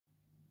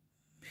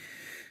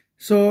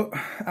So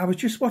I was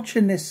just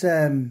watching this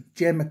Jane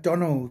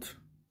McDonald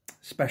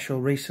special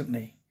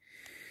recently,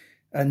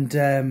 and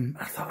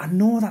I thought, I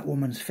know that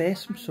woman's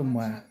face from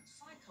somewhere.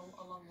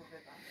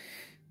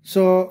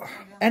 So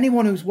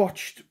anyone who's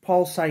watched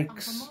Paul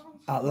Sykes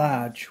at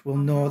large will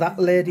know that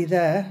lady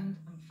there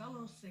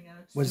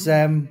was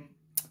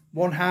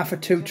one half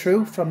of Too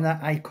True from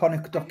that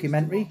iconic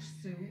documentary.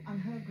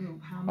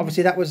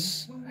 Obviously that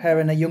was her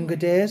in her younger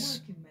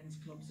days.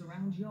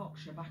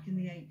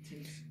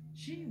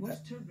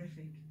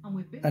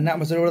 And that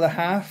was her other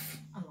half.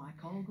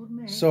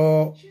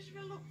 So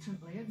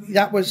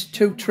that was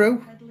Too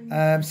True.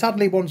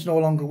 Sadly, one's no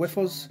longer with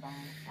us.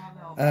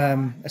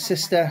 Her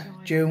sister,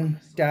 June,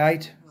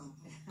 died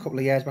a couple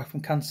of years back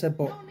from cancer,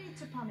 but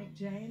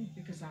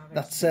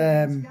that's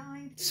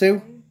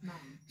Sue.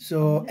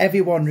 So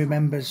everyone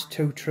remembers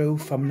Too True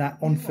from that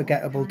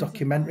unforgettable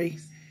documentary.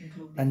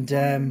 And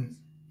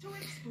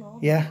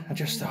yeah, I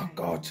just thought,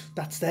 God,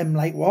 that's them,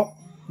 like what?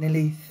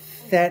 Nearly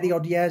 30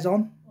 odd years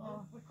on.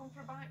 We've come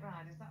for a bike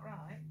ride, is that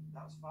right?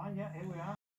 That's fine, yeah, here we are.